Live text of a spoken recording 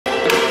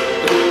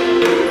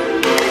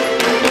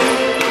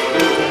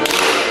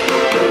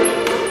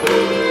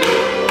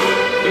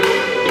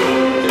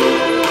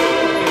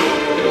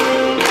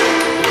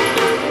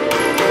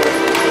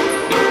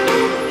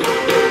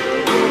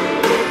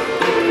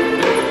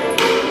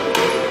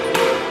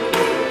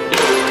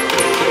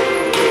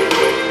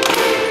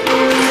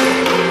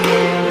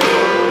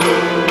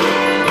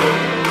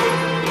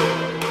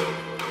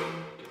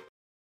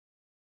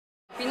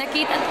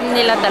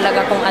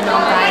talaga kung ano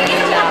ang kaya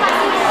nila.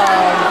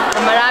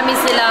 Marami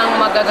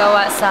silang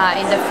magagawa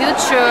in the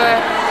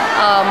future.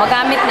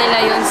 Magamit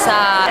nila yun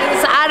sa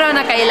araw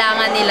na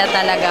kailangan nila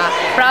talaga.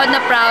 Proud na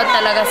proud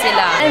talaga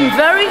sila. I'm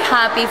very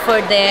happy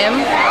for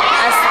them.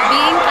 As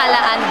being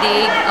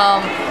Tala-Andig,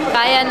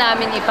 kaya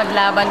namin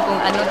ipaglaban kung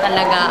ano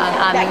talaga ang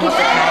aming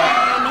ipaglaban.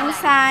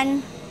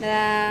 Minsan,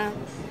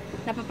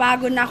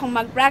 napapagod na akong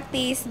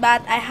mag-practice,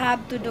 but I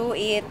have to do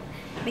it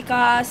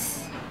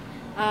because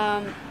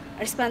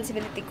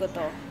responsibility ko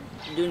to.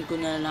 Doon ko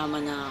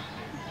nalalaman na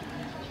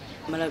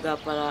malaga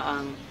pala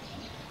ang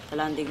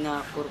Tala-Andig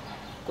na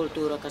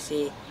kultura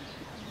kasi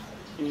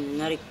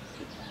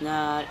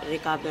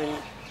na-recover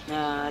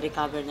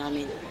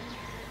namin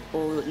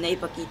o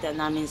naipakita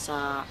namin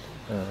sa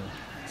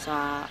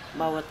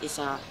bawat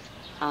isa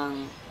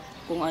ang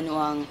kung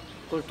ano ang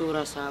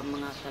kultura sa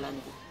mga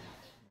Tala-Andig.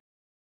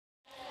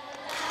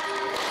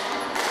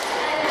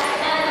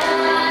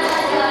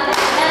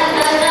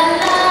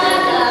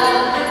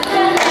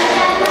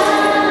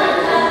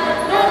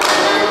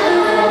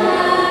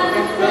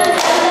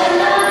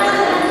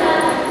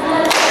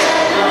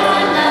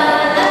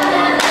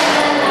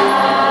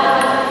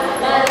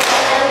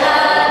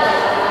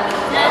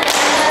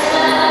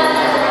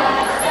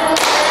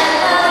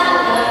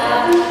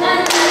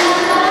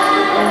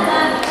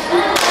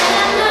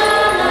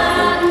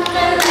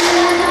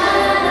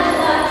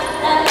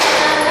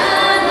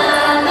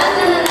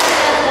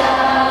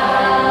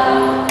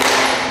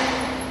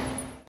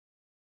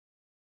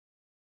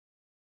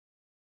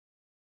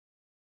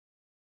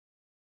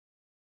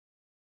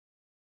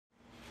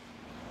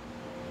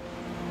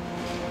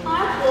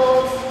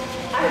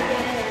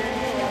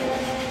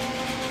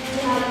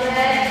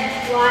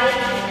 White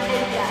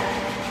and black.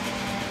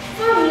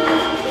 For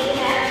me, they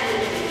have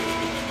green.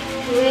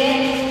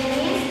 Red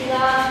means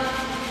love,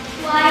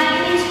 white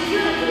means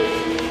purity,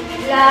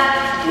 black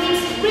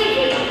means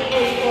bravery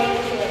and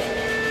fortitude.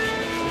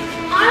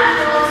 Our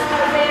clothes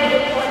are very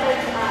important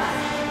to us.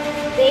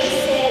 They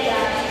say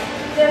that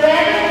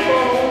wherever we go,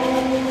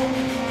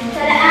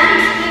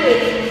 Tala-Anig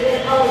spirit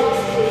will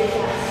always be with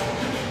us.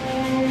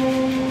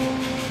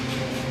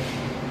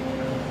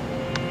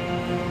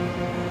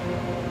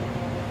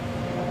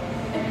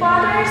 The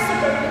colors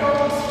of our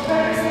clothes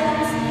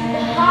represents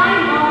the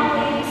high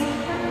mountains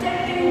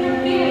protecting the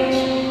village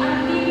and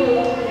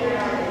people of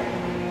Mindanao.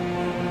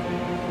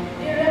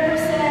 It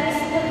represents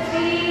the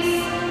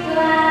trees,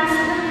 plants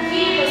that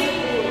give us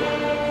food.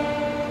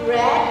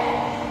 Red,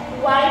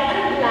 white,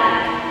 and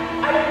black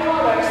are the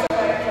colors of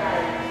our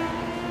tribe.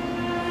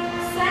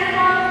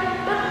 Second,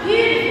 but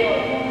beautiful,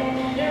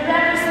 it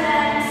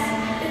represents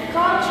the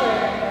culture,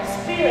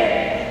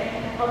 spirit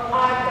of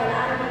our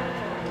Tala-Anig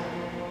Kay.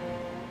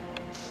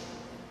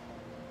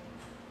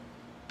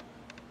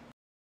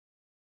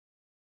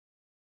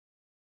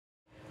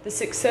 The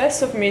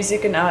success of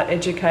music and art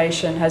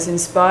education has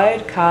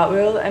inspired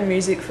Cartwheel and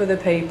Music for the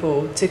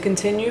People to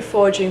continue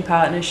forging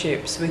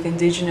partnerships with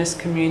Indigenous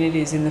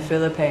communities in the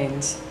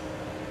Philippines.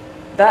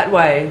 That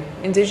way,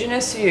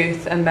 Indigenous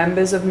youth and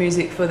members of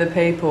Music for the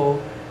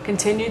People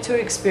continue to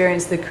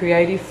experience the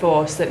creative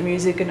force that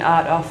music and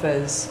art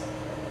offers,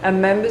 and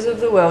members of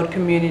the world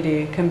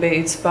community can be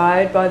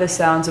inspired by the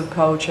sounds of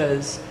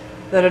cultures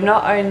that are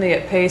not only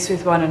at peace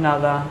with one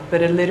another,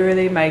 but are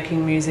literally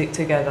making music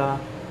together.